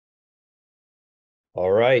All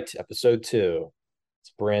right, episode two.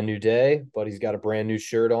 It's a brand new day. Buddy's got a brand new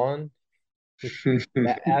shirt on. He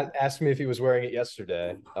asked me if he was wearing it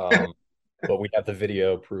yesterday, but we have the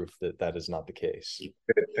video proof that that is not the case.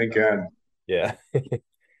 Thank God. Yeah.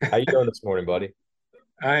 How you doing this morning, buddy?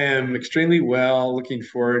 I am extremely well. Looking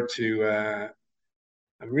forward to.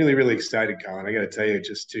 I'm really, really excited, Colin. I got to tell you,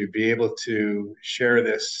 just to be able to share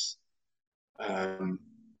this um,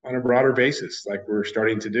 on a broader basis, like we're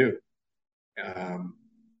starting to do. Um,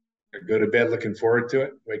 I go to bed looking forward to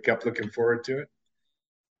it. Wake up looking forward to it,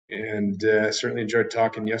 and certainly enjoyed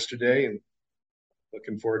talking yesterday, and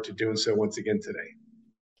looking forward to doing so once again today.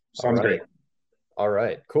 All Sounds right. great. All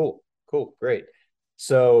right. Cool. Cool. Great.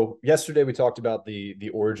 So yesterday we talked about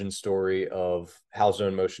the origin story of how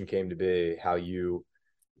zone motion came to be, how you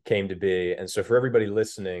came to be. And so for everybody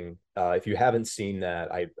listening, if you haven't seen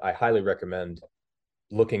that, I highly recommend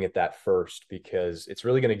looking at that first because it's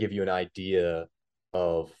really going to give you an idea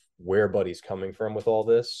of where Buddy's coming from with all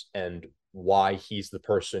this and why he's the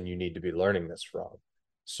person you need to be learning this from.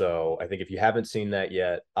 So I think if you haven't seen that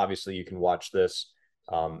yet, obviously you can watch this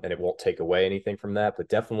and it won't take away anything from that, but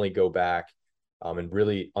definitely go back and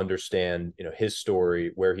really understand, his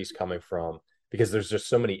story, where he's coming from, because there's just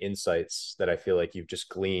so many insights that I feel like you've just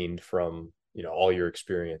gleaned from, all your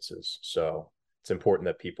experiences. So it's important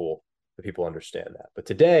that people understand that. But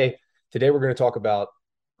today we're going to talk about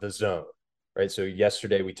the zone, right? So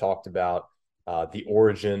yesterday we talked about the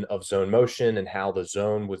origin of zone motion and how the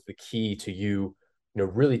zone was the key to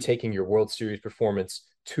really taking your World Series performance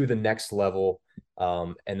to the next level,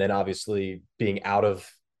 and then obviously being out of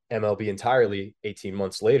MLB entirely 18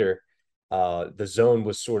 months later. The zone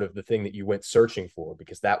was sort of the thing that you went searching for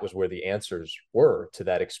because that was where the answers were to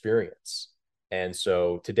that experience. And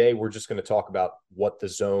so today we're just going to talk about what the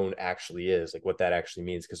zone actually is, like what that actually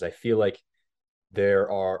means, because I feel like there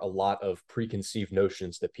are a lot of preconceived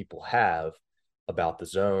notions that people have about the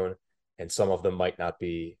zone, and some of them might not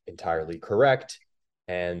be entirely correct.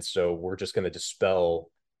 And so we're just going to dispel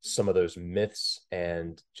some of those myths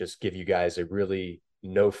and just give you guys a really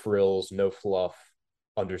no frills, no fluff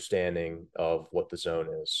understanding of what the zone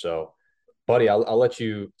is. So, buddy, I'll let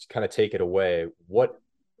you kind of take it away.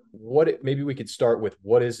 Maybe we could start with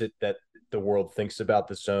what is it that the world thinks about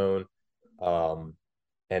the zone, um,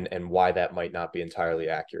 and why that might not be entirely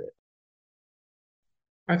accurate.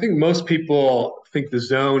 I think most people think the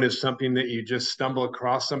zone is something that you just stumble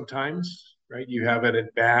across sometimes, right? You have it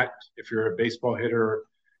at bat if you're a baseball hitter,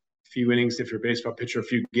 a few innings if you're a baseball pitcher, a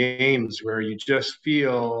few games where you just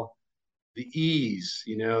feel the ease.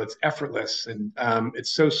 It's effortless and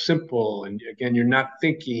it's so simple. And again, you're not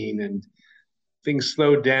thinking and things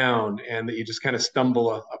slow down and that you just kind of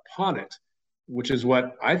stumble upon it, which is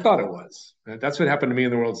what I thought it was. That's what happened to me in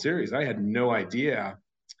the World Series. I had no idea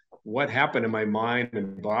what happened in my mind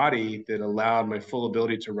and body that allowed my full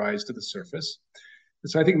ability to rise to the surface. And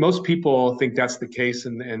so I think most people think that's the case,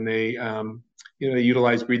 and they they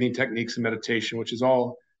utilize breathing techniques and meditation, which is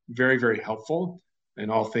all very, very helpful, and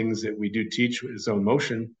all things that we do teach with zone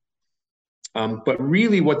motion. But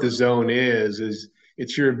really, what the zone is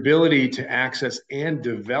it's your ability to access and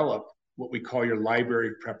develop what we call your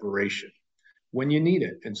library preparation when you need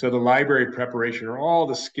it. And so the library preparation are all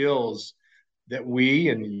the skills that we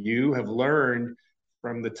and you have learned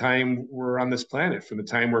from the time we're on this planet, from the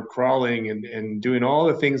time we're crawling and doing all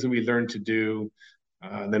the things that we learned to do,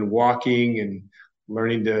 then walking and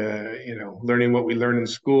learning what we learn in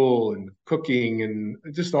school and cooking and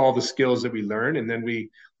just all the skills that we learn. And then we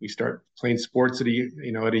start playing sports at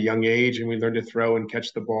a young age, and we learn to throw and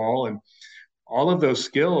catch the ball. And all of those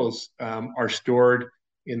skills are stored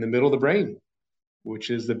in the middle of the brain, which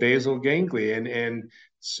is the basal ganglia. And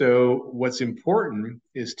so what's important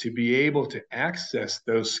is to be able to access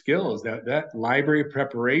those skills, that library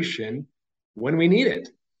preparation when we need it.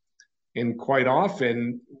 And quite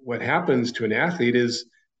often what happens to an athlete is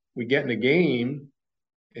we get in a game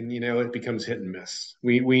and it becomes hit and miss.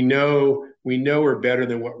 We know we're better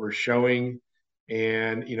than what we're showing.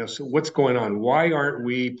 And so what's going on? Why aren't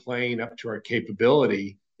we playing up to our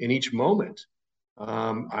capability in each moment?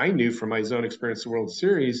 I knew from my zone experience, the World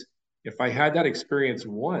Series, if I had that experience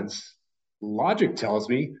once, logic tells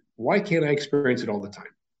me, why can't I experience it all the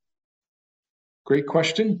time? Great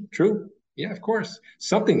question. True. Yeah, of course.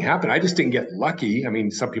 Something happened. I just didn't get lucky. I mean,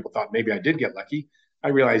 some people thought maybe I did get lucky. I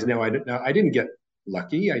realized no, I didn't get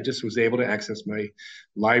lucky. I just was able to access my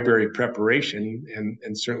library preparation,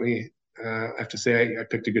 and certainly I have to say I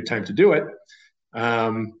picked a good time to do it.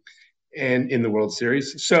 And in the World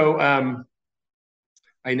Series, so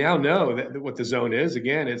I now know that what the zone is.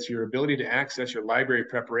 Again, it's your ability to access your library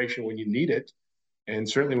preparation when you need it. And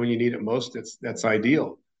certainly when you need it most, that's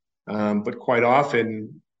ideal. But quite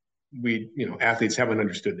often, athletes haven't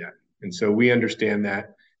understood that, and so we understand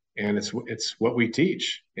that, and it's what we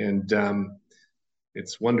teach, and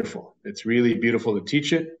it's wonderful. It's really beautiful to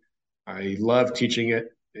teach it. I love teaching it.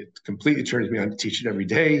 It completely turns me on to teach it every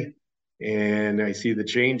day, and I see the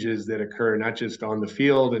changes that occur not just on the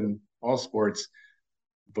field and all sports,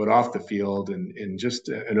 but off the field, and just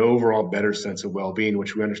an overall better sense of well-being,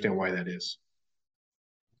 which we understand why that is.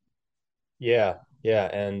 Yeah, yeah.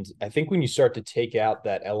 And I think when you start to take out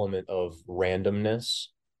that element of randomness,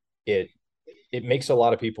 it it makes a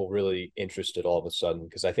lot of people really interested all of a sudden.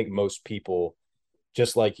 Because I think most people,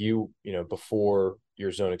 just like you know, before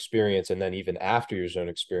your zone experience and then even after your zone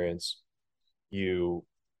experience, you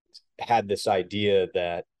had this idea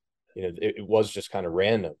that, you know, it was just kind of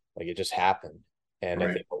random, like it just happened. And I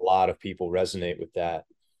Right. think a lot of people resonate with that.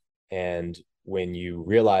 And when you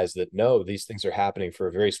realize that no, these things are happening for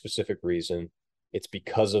a very specific reason, it's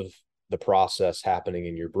because of the process happening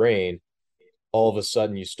in your brain, all of a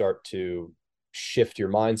sudden you start to shift your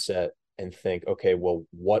mindset and think, okay, well,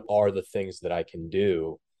 what are the things that I can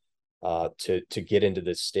do to get into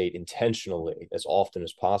this state intentionally as often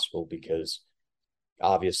as possible? Because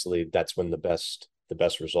obviously that's when the best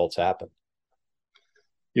results happen.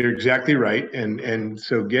 You're exactly right. And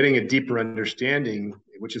so getting a deeper understanding,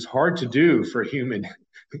 which is hard to do for a human,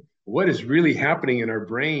 what is really happening in our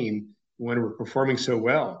brain when we're performing so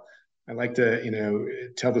well. I like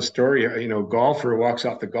to, tell the story. Golfer walks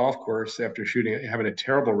off the golf course after having a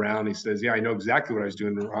terrible round. He says, "Yeah, I know exactly what I was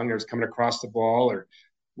doing wrong. I was coming across the ball, or,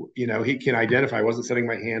 he can identify. I wasn't setting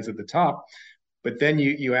my hands at the top." But then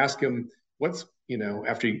you ask him, "What's,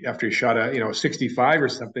 after he shot a 65 or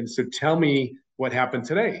something? So tell me what happened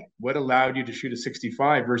today. What allowed you to shoot a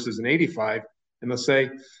 65 versus an 85?" And they'll say,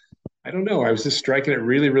 "I don't know. I was just striking it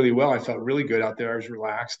really, really well. I felt really good out there. I was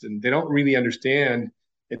relaxed." And they don't really understand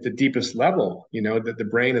at the deepest level, that the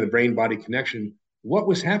brain and the brain body connection, what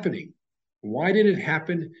was happening? Why did it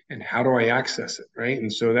happen? And how do I access it? Right.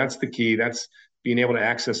 And so that's the key. That's being able to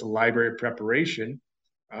access a library of preparation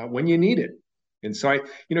when you need it. And so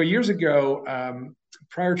years ago,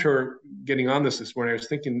 prior to getting on this morning, I was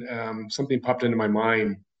thinking something popped into my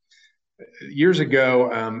mind. Years ago,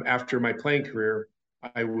 after my playing career,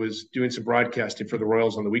 I was doing some broadcasting for the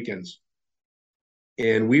Royals on the weekends,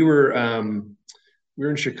 and we were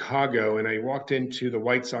in Chicago, and I walked into the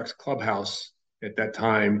White Sox clubhouse at that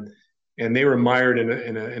time, and they were mired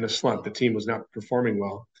in a slump. The team was not performing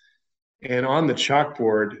well, and on the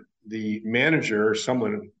chalkboard, the manager or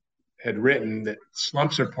someone had written that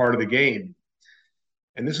slumps are part of the game.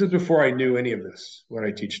 And this was before I knew any of this, what I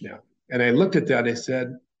teach now. And I looked at that, and I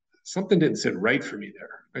said, something didn't sit right for me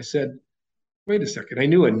there. I said, wait a second. I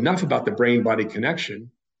knew enough about the brain body connection.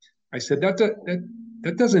 I said,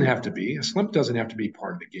 that doesn't have to be. A slump doesn't have to be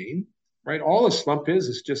part of the game, right? All a slump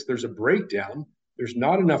is just there's a breakdown. There's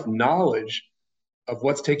not enough knowledge of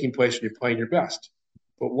what's taking place when you're playing your best.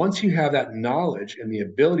 But once you have that knowledge and the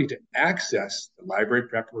ability to access the library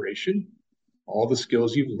preparation, all the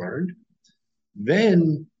skills you've learned,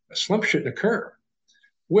 then a slump shouldn't occur.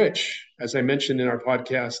 Which, as I mentioned in our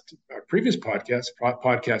previous podcast,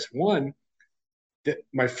 podcast one, that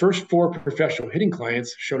my first four professional hitting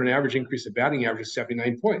clients showed an average increase of batting average of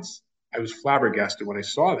 79 points. I was flabbergasted when I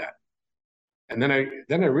saw that. And then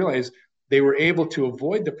I realized they were able to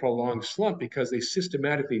avoid the prolonged slump because they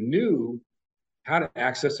systematically knew how to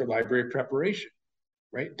access their library of preparation,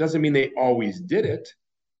 right? Doesn't mean they always did it.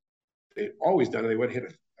 They've always done it. They would hit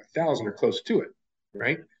a thousand or close to it,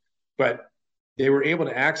 right? But they were able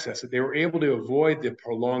to access it. They were able to avoid the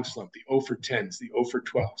prolonged slump, the 0 for 10s, the 0 for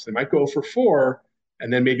 12s. They might go 0 for 4,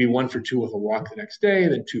 and then maybe 1 for 2 with a walk the next day,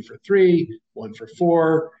 then 2 for 3, 1 for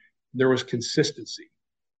 4. There was consistency.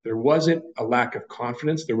 There wasn't a lack of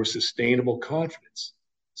confidence. There was sustainable confidence.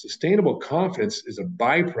 Sustainable confidence is a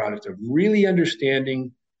byproduct of really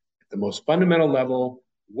understanding at the most fundamental level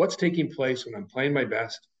what's taking place when I'm playing my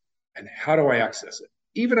best and how do I access it,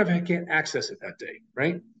 even if I can't access it that day,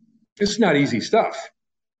 right? It's not easy stuff,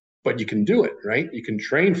 but you can do it, right? You can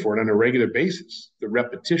train for it on a regular basis. The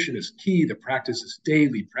repetition is key. The practices,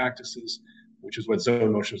 daily practices, which is what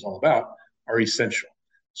zone motion is all about, are essential.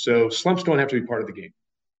 So slumps don't have to be part of the game.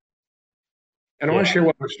 And I want to Yeah. share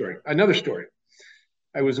one more story. Another story.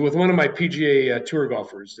 I was with one of my PGA tour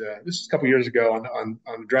golfers. This is a couple years ago on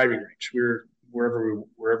the driving range. We were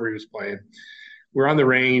wherever he was playing. We're on the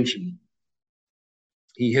range, and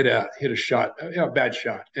he hit a shot, a bad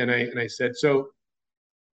shot. And I said, "So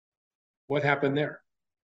what happened there?"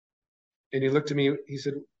 And he looked at me. He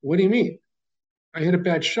said, "What do you mean?" "I hit a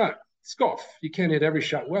bad shot. It's golf. You can't hit every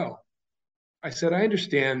shot well." I said, I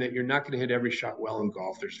understand that you're not going to hit every shot well in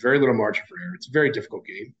golf. There's very little margin for error. It's a very difficult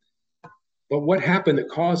game. But what happened that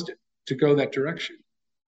caused it to go that direction?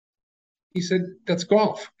 He said, that's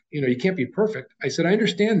golf. You can't be perfect. I said, I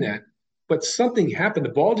understand that. But something happened. The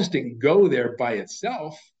ball just didn't go there by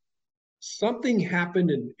itself. Something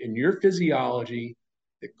happened in your physiology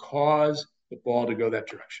that caused the ball to go that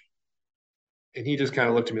direction. And he just kind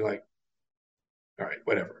of looked at me like, all right,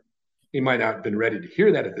 whatever. He might not have been ready to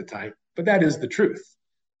hear that at the time, but that is the truth.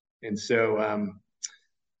 And so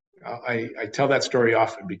I tell that story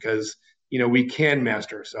often because we can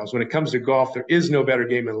master ourselves. When it comes to golf, there is no better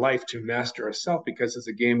game in life to master ourselves because it's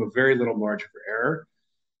a game of very little margin for error,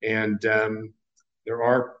 and there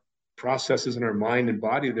are processes in our mind and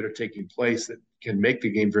body that are taking place that can make the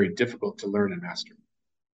game very difficult to learn and master.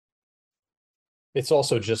 It's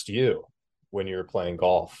also just you when you're playing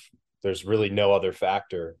golf. There's really no other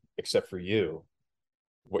factor except for you.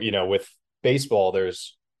 With baseball,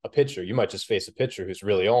 there's a pitcher. You might just face a pitcher who's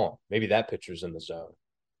really on. Maybe that pitcher's in the zone,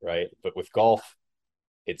 right? But with golf,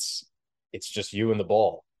 it's just you and the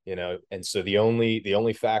ball, And so the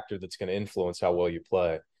only factor that's going to influence how well you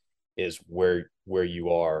play is where you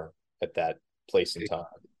are at that place in time.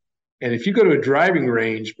 And if you go to a driving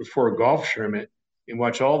range before a golf tournament and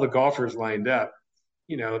watch all the golfers lined up,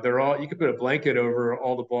 they're all, you could put a blanket over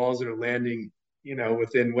all the balls that are landing,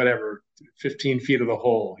 within whatever 15 feet of the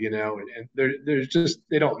hole, and there's just,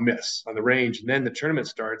 they don't miss on the range. And then the tournament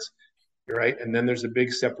starts, right? And then there's a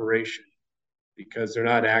big separation because they're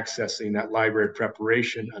not accessing that library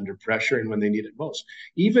preparation under pressure and when they need it most.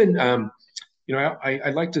 Even, I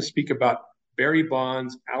like to speak about Barry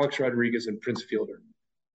Bonds, Alex Rodriguez, and Prince Fielder.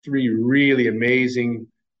 Three really amazing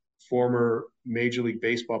former Major League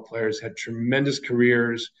Baseball players, had tremendous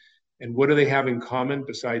careers. And what do they have in common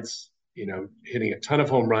besides, hitting a ton of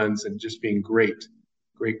home runs and just being great,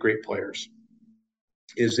 great, great players?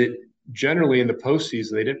 Is it generally in the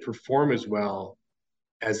postseason, they didn't perform as well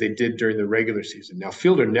as they did during the regular season. Now,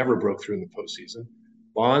 Fielder never broke through in the postseason.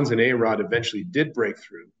 Bonds and A-Rod eventually did break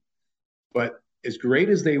through. But as great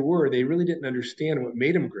as they were, they really didn't understand what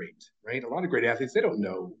made them great, right? A lot of great athletes, they don't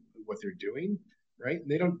know what they're doing, right?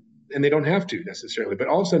 They don't have to necessarily. But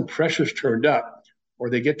all of a sudden, pressure's turned up, or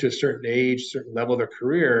they get to a certain age, certain level of their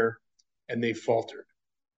career, and they faltered,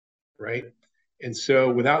 right? And so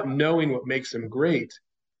without knowing what makes them great,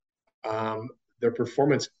 their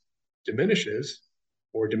performance diminishes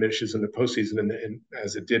in the postseason, and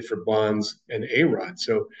as it did for Bonds and A-Rod.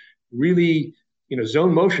 So really,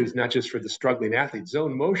 zone motion is not just for the struggling athlete.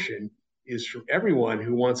 Zone motion is for everyone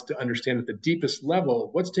who wants to understand at the deepest level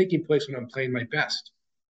what's taking place when I'm playing my best.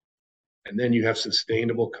 And then you have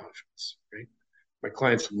sustainable confidence, right? My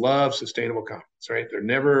clients love sustainable confidence, right? They're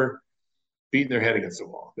never beating their head against the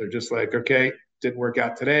wall. They're just like, okay, didn't work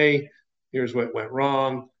out today. Here's what went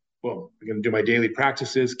wrong. Boom, I'm going to do my daily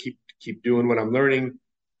practices, keep doing what I'm learning,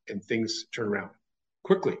 and things turn around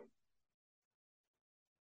quickly.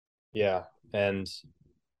 Yeah. And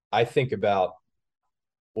I think about,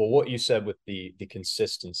 well, what you said with the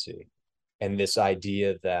consistency and this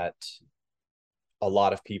idea that a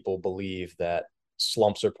lot of people believe that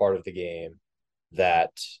slumps are part of the game,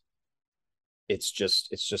 that it's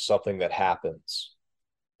just something that happens.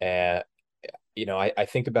 And I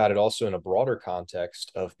think about it also in a broader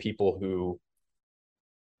context of people who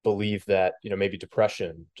believe that, maybe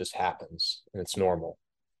depression just happens and it's normal.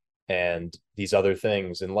 And these other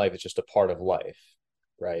things in life, it's just a part of life,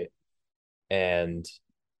 right? And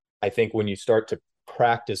I think when you start to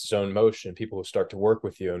practice zone motion, people will start to work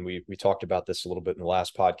with you. And we talked about this a little bit in the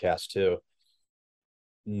last podcast too.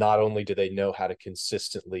 Not only do they know how to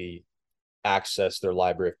consistently access their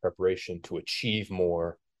library of preparation to achieve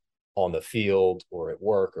more on the field or at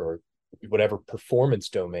work or whatever performance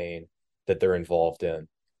domain that they're involved in,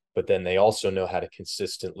 but then they also know how to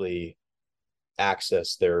consistently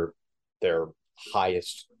access their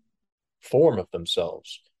highest form of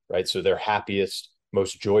themselves, right? So their happiest,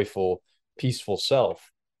 most joyful, peaceful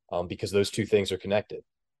self, because those two things are connected.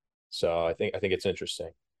 So I think it's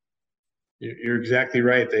interesting. You're exactly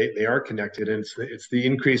right. They are connected, and it's the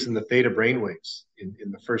increase in the theta brainwaves.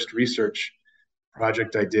 In the first research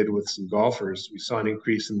project I did with some golfers, we saw an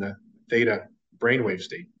increase in the theta brainwave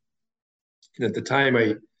state. And at the time,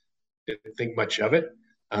 I didn't think much of it.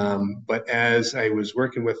 But as I was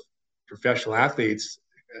working with professional athletes,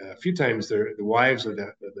 a few times the wives of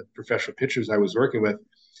the professional pitchers I was working with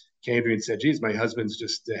came to me and said, geez, my husband's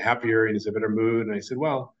just happier and he's in a better mood. And I said,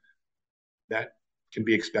 well, that can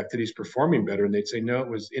be expected. He's performing better. And they'd say, no, it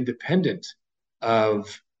was independent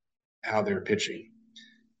of how they're pitching.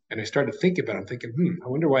 And I started thinking about it. I'm thinking, I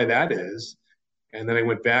wonder why that is. And then I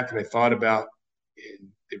went back and I thought about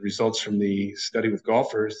the results from the study with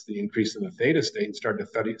golfers, the increase in the theta state, and started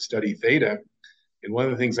to study theta. And one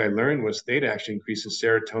of the things I learned was theta actually increases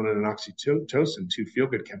serotonin and oxytocin, two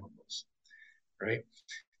feel-good chemicals, right?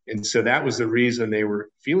 And so that was the reason they were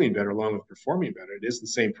feeling better along with performing better. It is the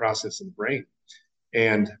same process in the brain.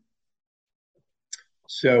 And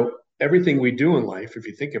so everything we do in life, if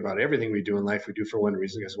you think about it, everything we do in life, we do for one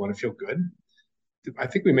reason, because we want to feel good. I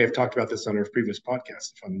think we may have talked about this on our previous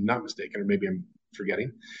podcast, if I'm not mistaken, or maybe I'm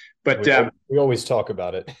forgetting. But we always talk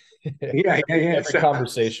about it. yeah. Every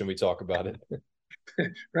conversation we talk about it.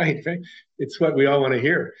 Right. It's what we all want to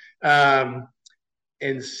hear.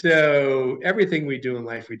 And so everything we do in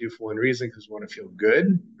life, we do for one reason, because we want to feel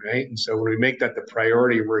good, right? And so when we make that the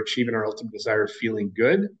priority, we're achieving our ultimate desire of feeling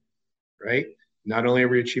good, right? Not only are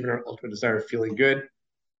we achieving our ultimate desire of feeling good,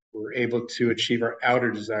 we're able to achieve our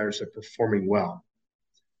outer desires of performing well.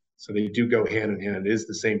 So they do go hand in hand. It is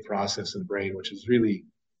the same process in the brain, which is really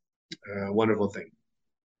a wonderful thing.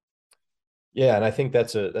 Yeah, and I think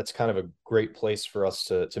that's kind of a great place for us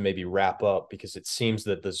to maybe wrap up, because it seems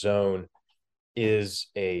that the zone is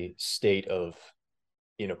a state of,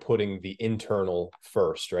 putting the internal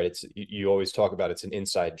first, right? You always talk about it's an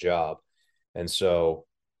inside job. And so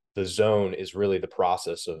the zone is really the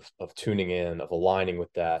process of tuning in, of aligning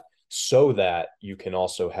with that, so that you can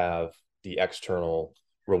also have the external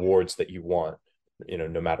rewards that you want,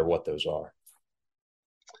 no matter what those are.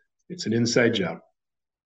 It's an inside job.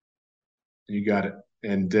 You got it.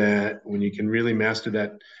 And when you can really master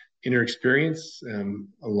that inner experience,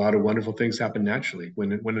 a lot of wonderful things happen naturally.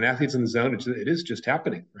 When an athlete's in the zone, it is just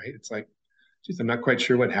happening, right? It's like, geez, I'm not quite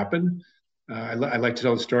sure what happened. I like to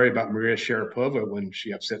tell the story about Maria Sharapova when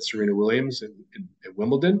she upset Serena Williams at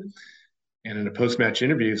Wimbledon. And in a post-match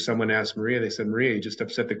interview, someone asked Maria, they said, Maria, you just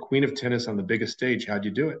upset the queen of tennis on the biggest stage. How'd you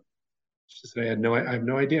do it? She said, I have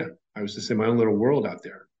no idea. I was just in my own little world out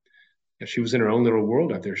there. Yeah, she was in her own little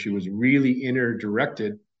world out there. She was really inner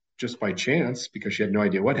directed just by chance because she had no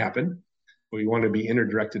idea what happened. But we want to be inner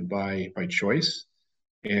directed by choice,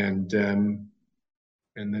 and then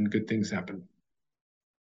good things happen.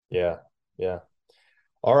 Yeah, yeah.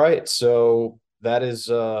 All right, so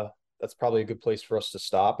that's probably a good place for us to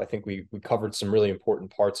stop. I think we covered some really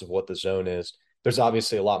important parts of what the zone is. There's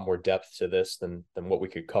obviously a lot more depth to this than what we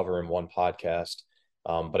could cover in one podcast,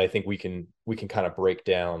 but I think we can kind of break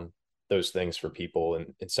down those things for people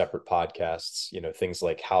in separate podcasts. Things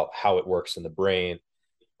like how it works in the brain,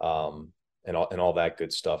 and all that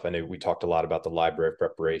good stuff. I know we talked a lot about the library of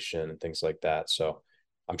preparation and things like that. So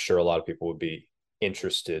I'm sure a lot of people would be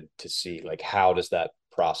interested to see, like, how does that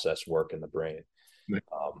process work in the brain.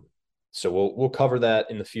 Um, so we'll cover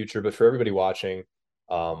that in the future. But for everybody watching,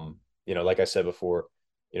 like I said before,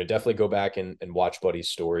 definitely go back and watch Buddy's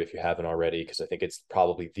story if you haven't already, because I think it's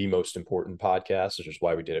probably the most important podcast, which is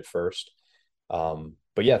why we did it first.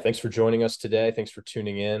 But yeah, thanks for joining us today. Thanks for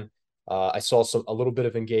tuning in. I saw a little bit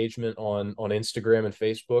of engagement on Instagram and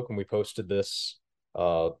Facebook when we posted this.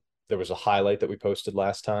 There was a highlight that we posted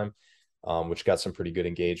last time, which got some pretty good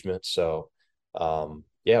engagement. So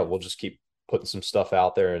yeah, we'll just keep putting some stuff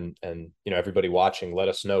out there, and everybody watching, let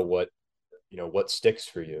us know what sticks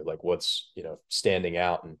for you, like what's standing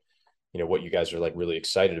out, and what you guys are like really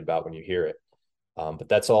excited about when you hear it. But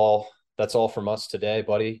that's all from us today,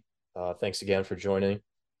 buddy. Thanks again for joining,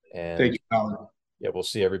 Thank and you, Colin. yeah, we'll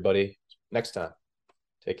see everybody next time.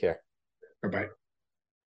 Take care. Bye-bye.